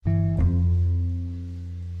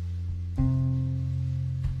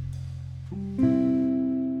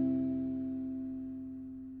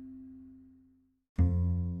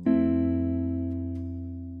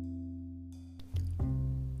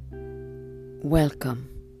Welcome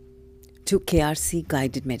to KRC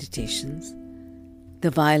Guided Meditations,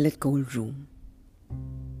 the Violet Gold Room.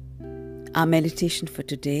 Our meditation for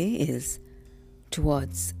today is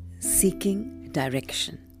towards seeking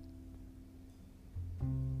direction.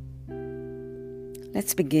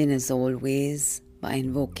 Let's begin as always by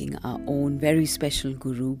invoking our own very special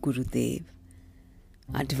Guru, Gurudev,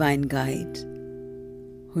 our divine guide,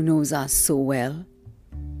 who knows us so well,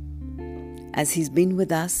 as he's been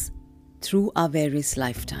with us through our various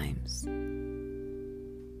lifetimes.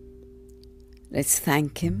 Let's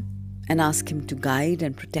thank him and ask him to guide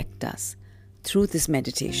and protect us through this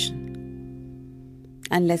meditation.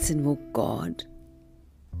 And let's invoke God,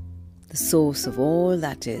 the source of all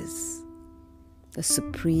that is, the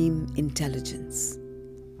supreme intelligence.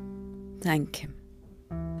 Thank him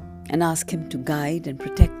and ask him to guide and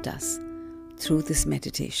protect us through this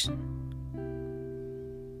meditation.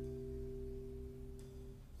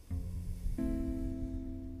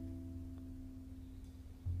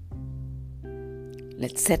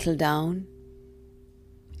 Let's settle down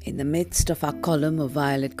in the midst of our column of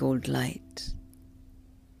violet gold light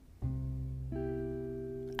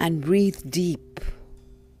and breathe deep,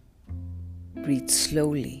 breathe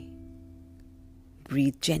slowly,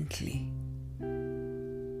 breathe gently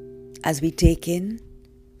as we take in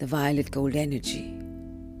the violet gold energy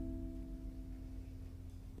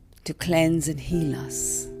to cleanse and heal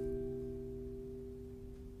us,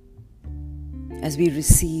 as we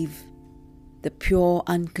receive the pure,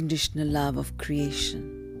 unconditional love of creation,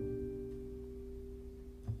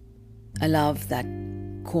 a love that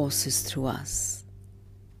courses through us,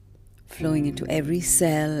 flowing into every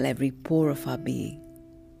cell, every pore of our being,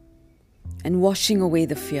 and washing away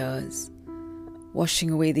the fears,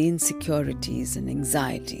 washing away the insecurities and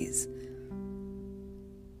anxieties.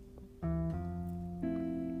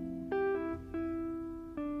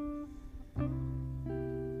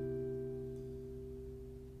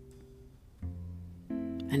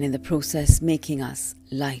 And in the process, making us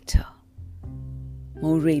lighter,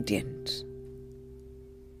 more radiant,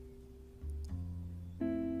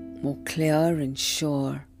 more clear and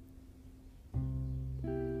sure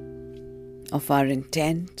of our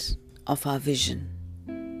intent, of our vision.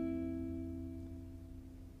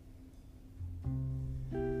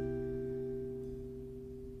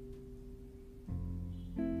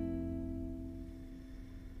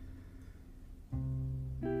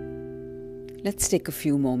 Let's take a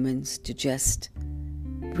few moments to just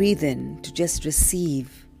breathe in, to just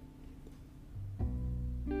receive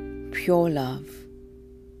pure love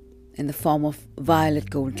in the form of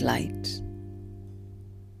violet gold light,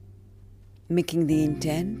 making the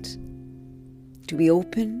intent to be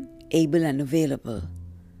open, able and available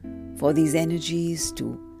for these energies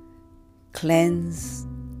to cleanse,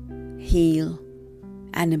 heal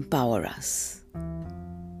and empower us.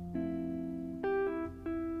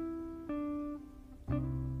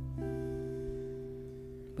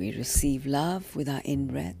 We receive love with our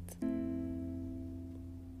in-breath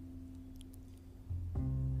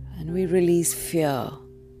and we release fear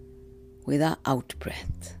with our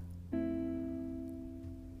out-breath.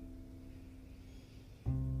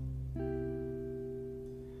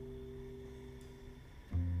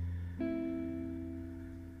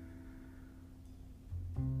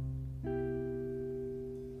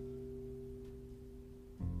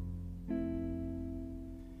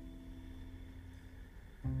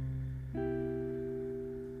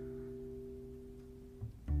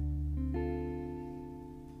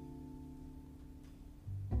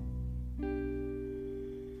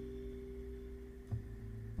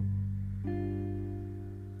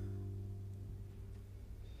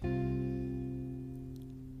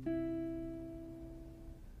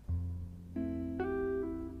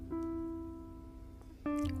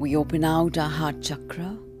 We open out our heart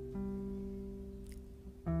chakra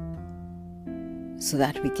so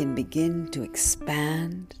that we can begin to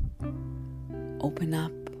expand, open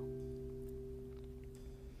up,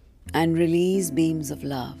 and release beams of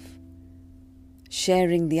love,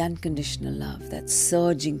 sharing the unconditional love that's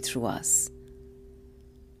surging through us,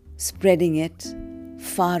 spreading it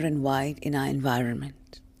far and wide in our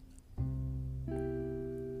environment.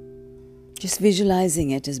 Just visualizing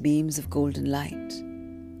it as beams of golden light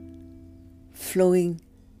flowing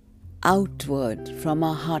outward from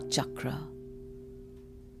our heart chakra,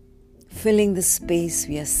 filling the space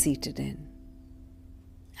we are seated in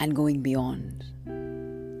and going beyond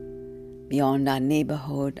our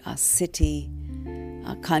neighborhood, our city,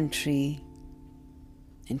 our country,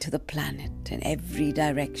 into the planet in every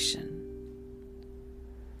direction,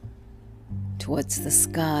 towards the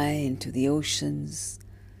sky, into the oceans,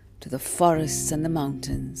 to the forests and the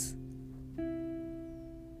mountains,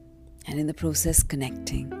 and in the process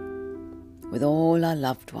connecting with all our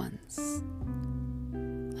loved ones,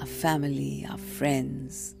 our family, our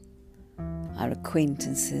friends, our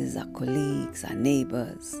acquaintances, our colleagues, our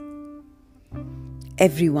neighbors,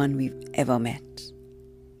 everyone we've ever met,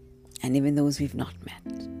 and even those we've not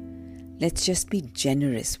met. Let's just be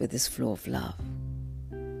generous with this flow of love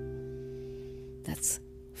that's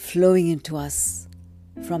flowing into us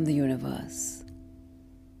from the universe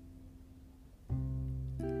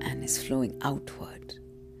and is flowing outward,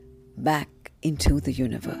 back into the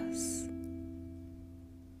universe.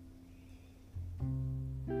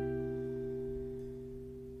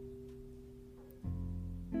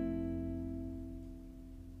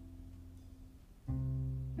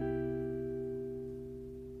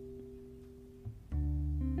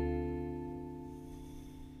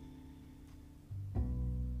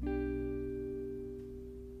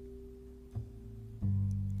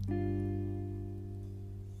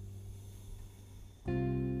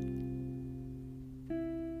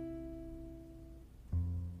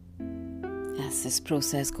 As this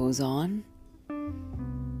process goes on,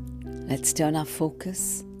 let's turn our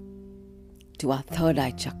focus to our third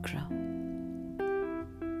eye chakra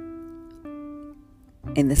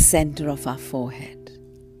in the center of our forehead.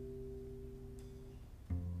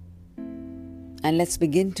 And let's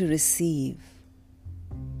begin to receive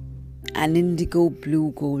an indigo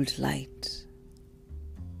blue gold light.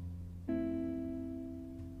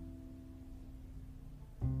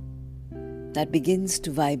 That begins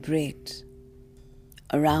to vibrate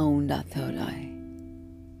around our third eye.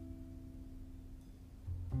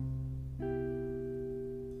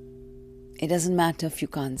 It doesn't matter if you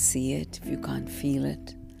can't see it, if you can't feel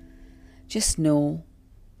it. Just know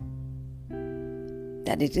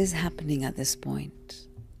that it is happening at this point,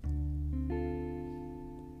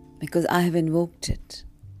 because I have invoked it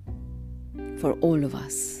for all of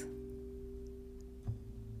us.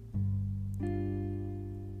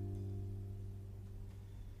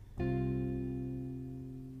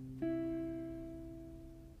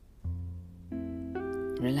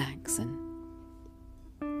 Relax and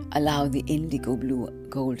allow the indigo blue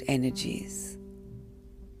gold energies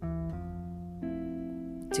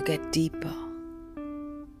to get deeper,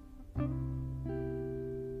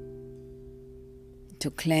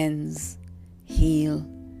 to cleanse, heal,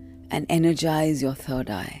 and energize your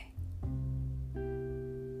third eye.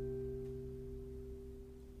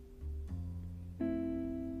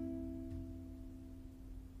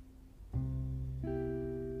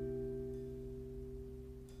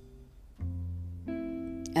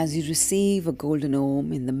 As you receive a golden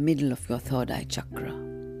Om in the middle of your third eye chakra,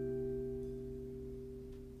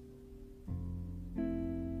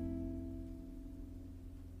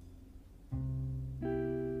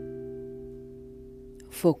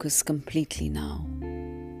 focus completely now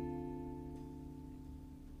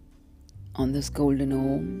on this golden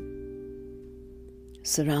Om,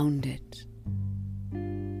 surrounded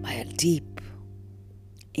by a deep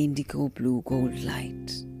indigo blue gold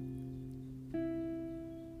light.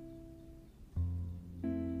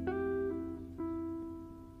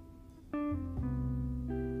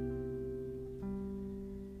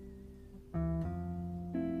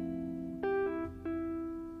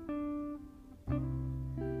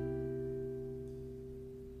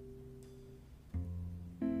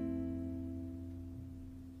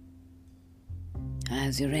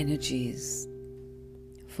 As your energies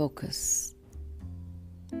focus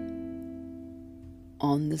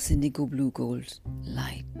on this indigo blue gold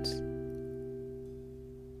light,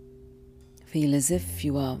 feel as if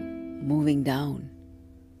you are moving down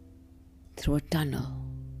through a tunnel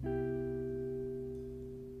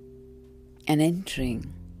and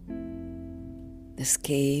entering this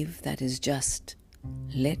cave that is just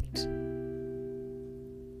lit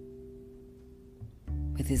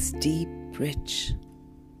with this deep, rich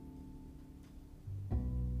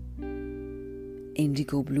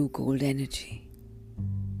indigo blue gold energy.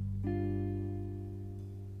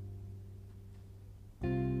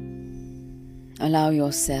 Allow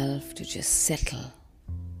yourself to just settle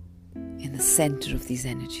in the center of these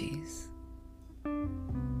energies.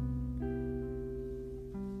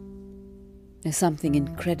 There's something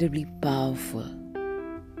incredibly powerful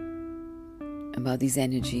about these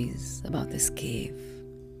energies, about this cave.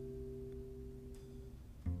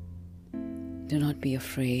 Do not be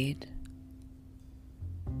afraid,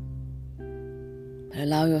 but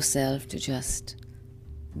allow yourself to just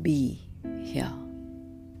be here.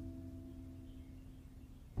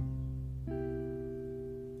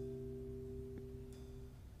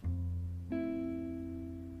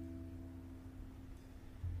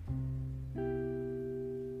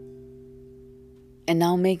 And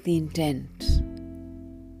now make the intent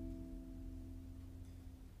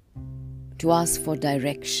to ask for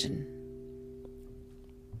direction.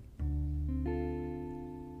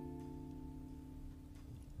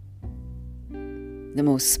 The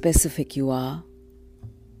more specific you are,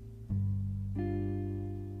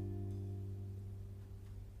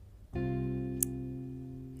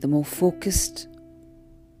 the more focused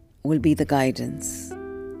will be the guidance.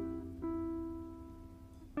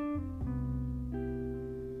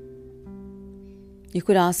 You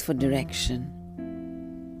could ask for direction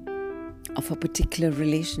of a particular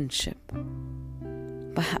relationship,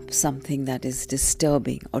 perhaps something that is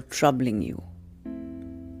disturbing or troubling you.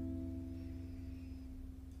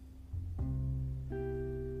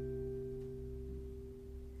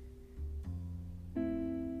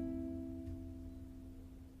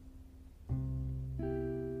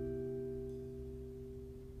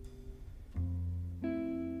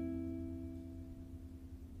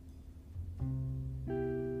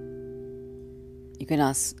 You can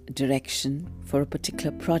ask direction for a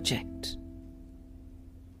particular project.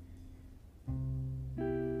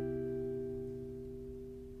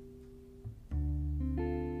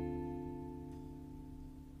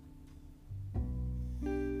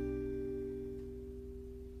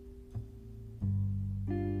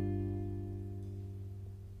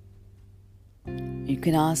 You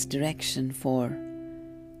can ask direction for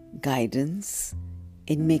guidance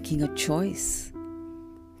in making a choice.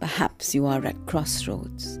 Perhaps you are at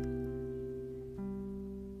crossroads,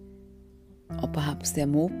 or perhaps there are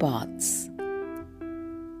more paths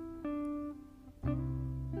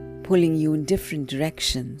pulling you in different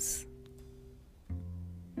directions.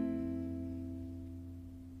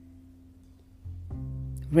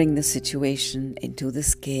 Bring the situation into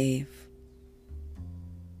this cave.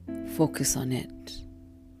 Focus on it.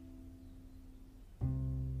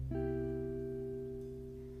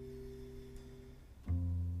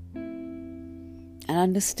 And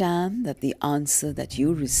understand that the answer that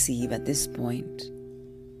you receive at this point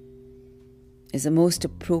is the most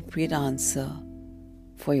appropriate answer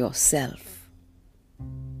for yourself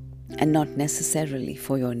and not necessarily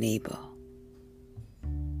for your neighbor.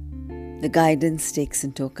 The guidance takes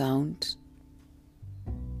into account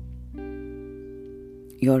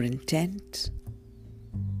your intent,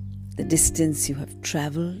 the distance you have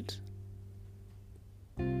traveled,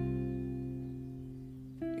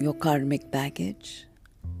 your karmic baggage,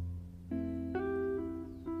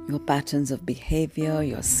 your patterns of behavior,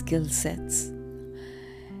 your skill sets.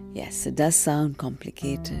 Yes, it does sound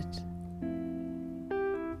complicated.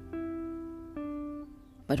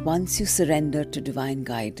 But once you surrender to divine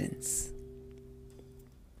guidance,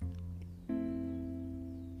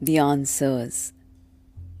 the answers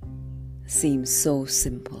seem so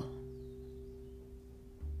simple.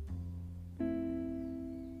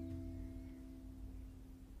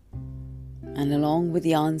 And along with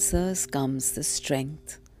the answers comes the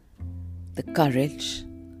strength, the courage,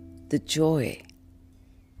 the joy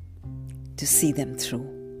to see them through.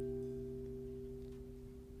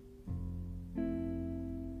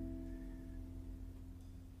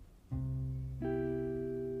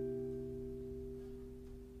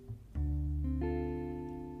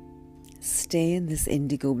 Stay in this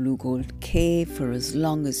indigo blue gold cave for as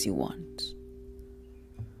long as you want.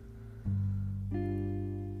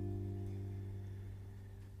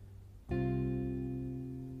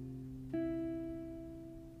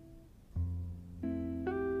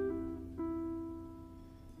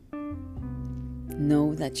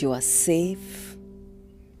 Know that you are safe,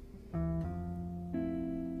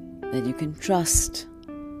 that you can trust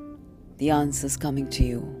the answers coming to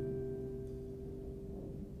you.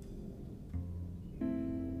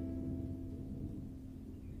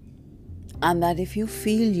 And that if you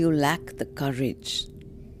feel you lack the courage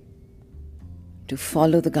to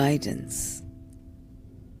follow the guidance,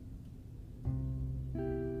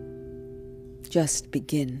 just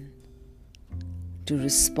begin to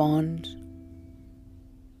respond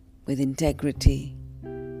with integrity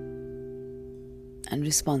and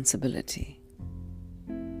responsibility.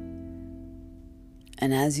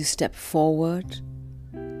 And as you step forward,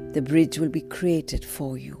 the bridge will be created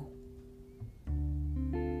for you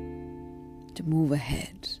to move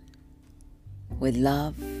ahead with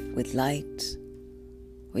love, with light,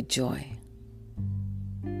 with joy.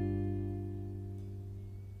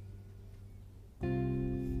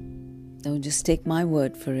 Don't just take my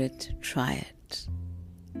word for it, try it.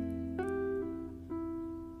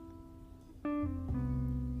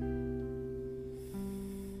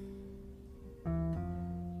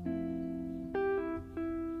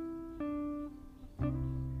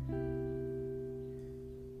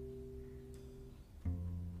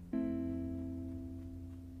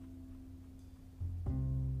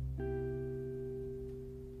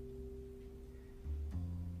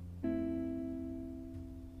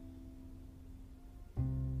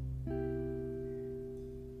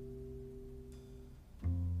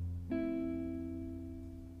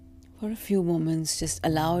 For a few moments, just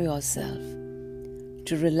allow yourself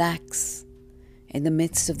to relax in the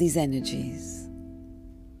midst of these energies.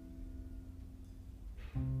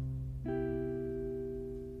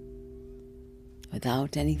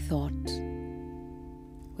 Without any thought,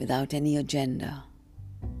 without any agenda.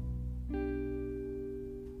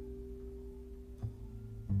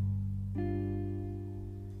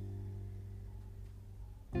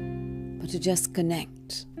 But to just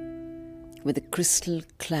connect with the crystal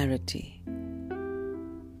clarity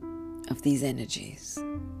of these energies.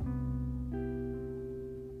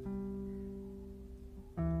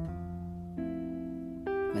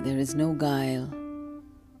 Where there is no guile,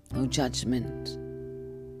 no judgment,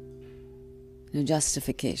 no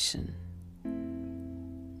justification,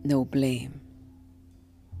 no blame,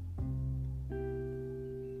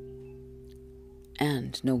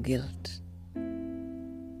 and no guilt.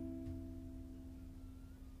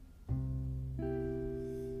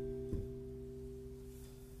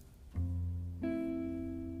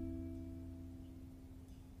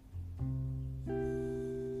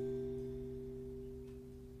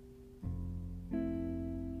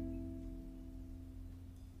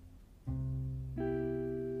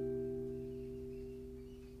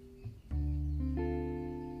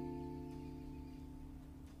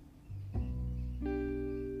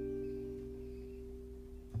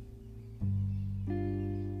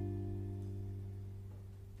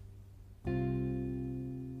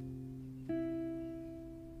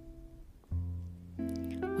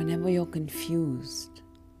 Whenever you're confused,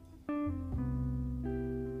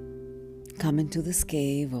 come into this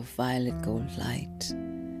cave of violet gold light.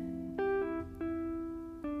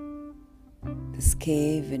 This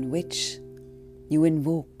cave in which you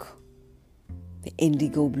invoke the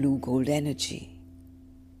indigo blue gold energy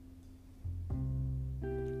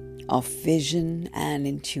of vision and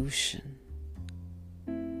intuition.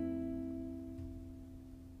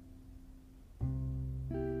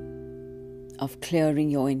 Of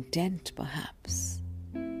clearing your intent, perhaps.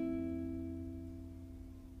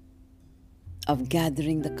 Of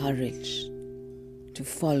gathering the courage to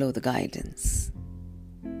follow the guidance.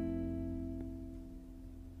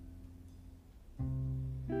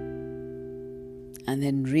 And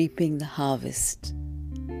then reaping the harvest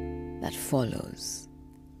that follows.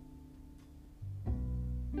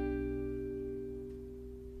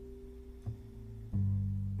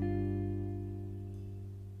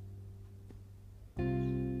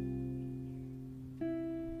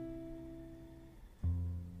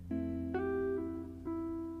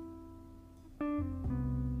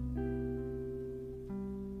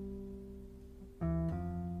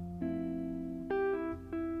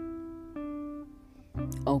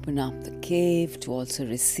 Open up the cave to also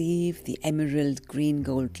receive the emerald green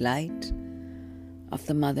gold light of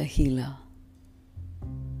the Mother Healer.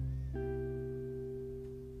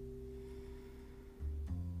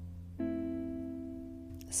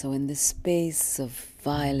 So in this space of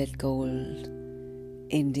violet gold,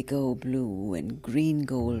 indigo blue and green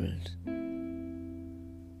gold,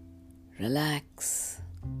 relax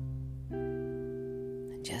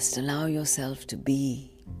and just allow yourself to be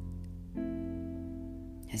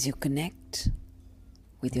as you connect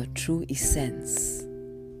with your true essence,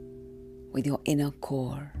 with your inner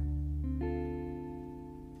core.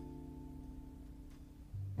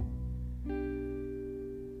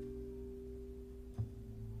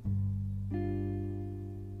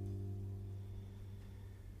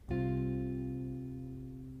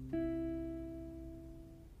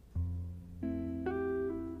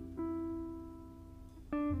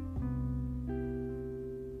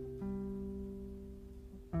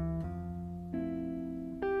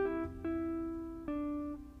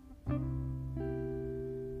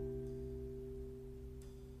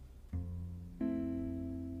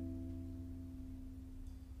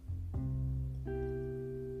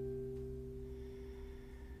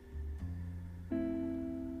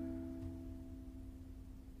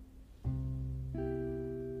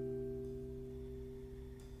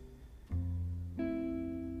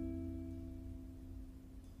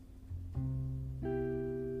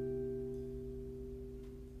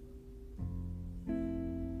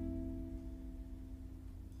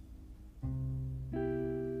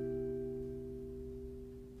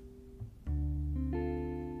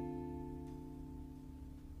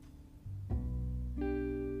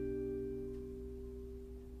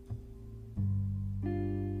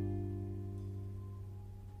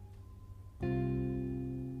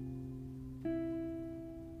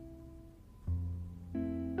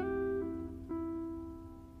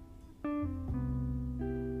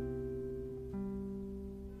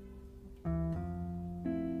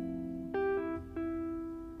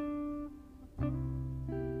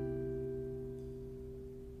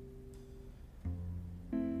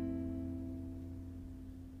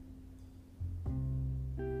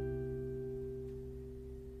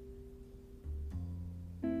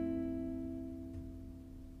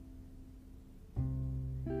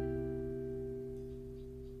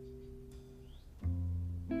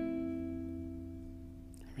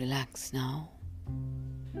 Relax now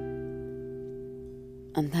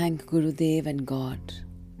and thank Gurudev and God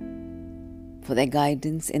for their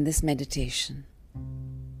guidance in this meditation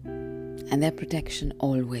and their protection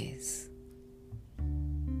always.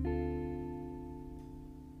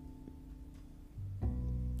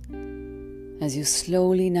 As you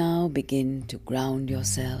slowly now begin to ground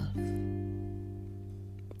yourself,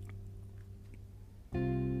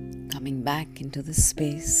 coming back into the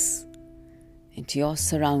space, into your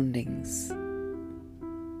surroundings.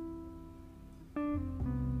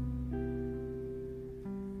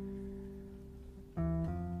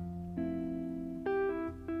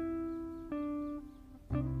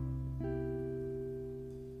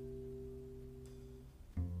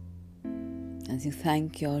 As you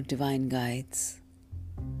thank your divine guides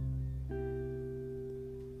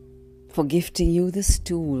for gifting you this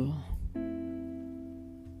tool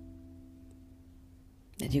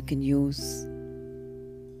that you can use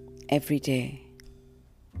every day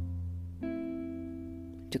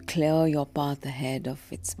to clear your path ahead of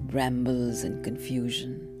its brambles and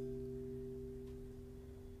confusion,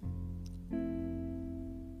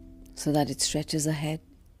 so that it stretches ahead,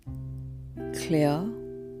 clear,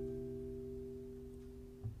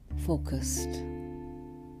 focused,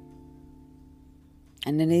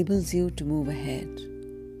 and enables you to move ahead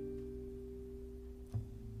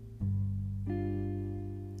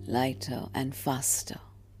lighter and faster.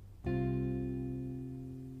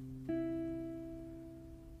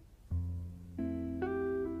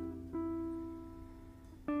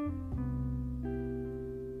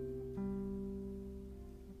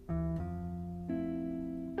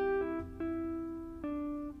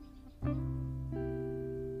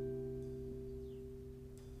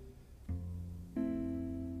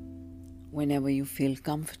 Whenever you feel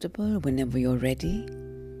comfortable, whenever you're ready,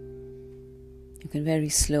 you can very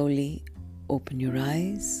slowly open your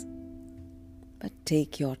eyes, but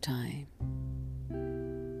take your time.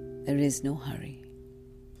 There is no hurry.